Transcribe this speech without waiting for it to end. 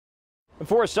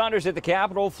For Saunders at the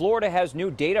Capitol, Florida has new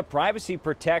data privacy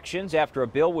protections after a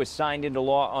bill was signed into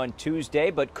law on Tuesday,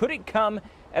 but could it come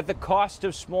at the cost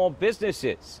of small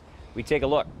businesses? We take a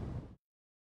look.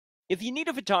 If you need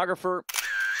a photographer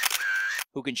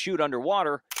who can shoot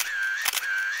underwater,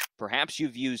 perhaps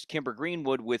you've used Kimber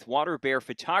Greenwood with Water Bear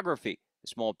Photography, a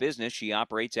small business she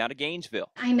operates out of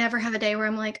Gainesville. I never have a day where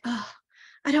I'm like, oh,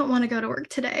 I don't want to go to work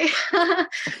today.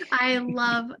 I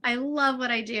love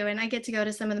what I do, and I get to go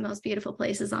to some of the most beautiful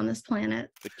places on this planet.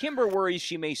 But Kimber worries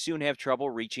she may soon have trouble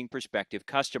reaching prospective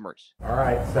customers. All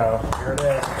right, so here it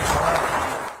is.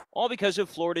 All because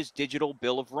of Florida's Digital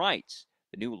Bill of Rights.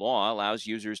 The new law allows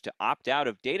users to opt out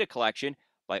of data collection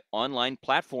by online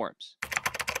platforms.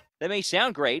 That may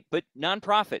sound great, but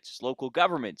nonprofits, local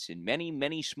governments, and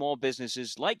many small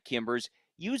businesses like Kimber's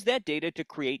use that data to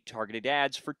create targeted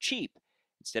ads for cheap.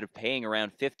 Instead of paying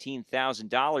around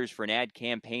 $15,000 for an ad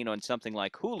campaign on something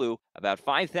like Hulu, about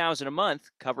 $5,000 a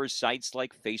month covers sites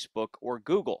like Facebook or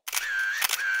Google,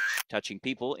 touching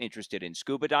people interested in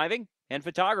scuba diving and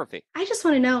photography. I just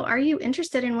want to know, are you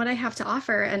interested in what I have to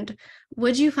offer? And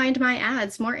would you find my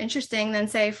ads more interesting than,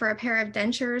 say, for a pair of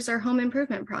dentures or home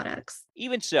improvement products?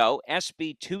 Even so,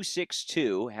 SB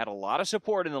 262 had a lot of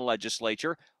support in the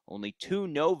legislature, only 2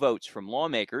 no votes from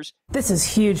lawmakers. This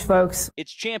is huge, folks.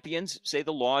 Its champions say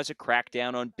the law is a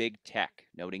crackdown on big tech,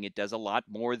 noting it does a lot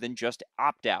more than just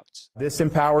opt-outs. This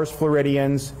empowers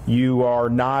Floridians. You are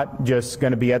not just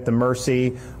going to be at the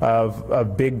mercy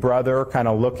of Big Brother, kind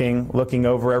of looking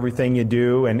over everything you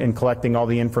do and collecting all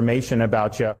the information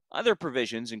about you. Other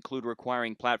provisions include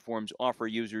requiring platforms offer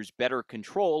users better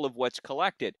control of what's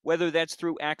collected, whether that's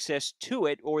through access to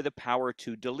it or the power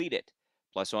to delete it.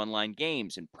 Plus, online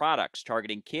games and products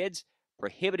targeting kids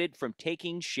prohibited from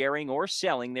taking, sharing, or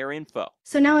selling their info.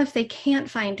 So now if they can't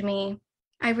find me,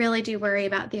 I really do worry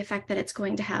about the effect that it's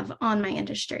going to have on my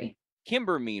industry.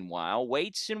 Kimber, meanwhile,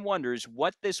 waits and wonders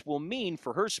what this will mean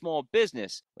for her small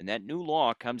business when that new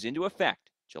law comes into effect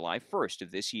July 1st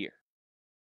of this year.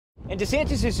 And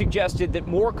DeSantis has suggested that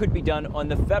more could be done on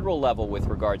the federal level with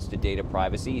regards to data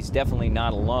privacy. He's definitely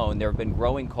not alone. There have been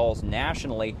growing calls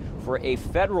nationally for a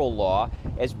federal law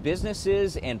as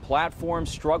businesses and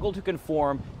platforms struggle to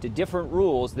conform to different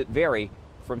rules that vary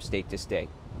from state to state.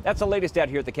 That's the latest out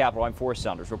here at the Capitol. I'm Forrest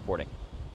Saunders reporting.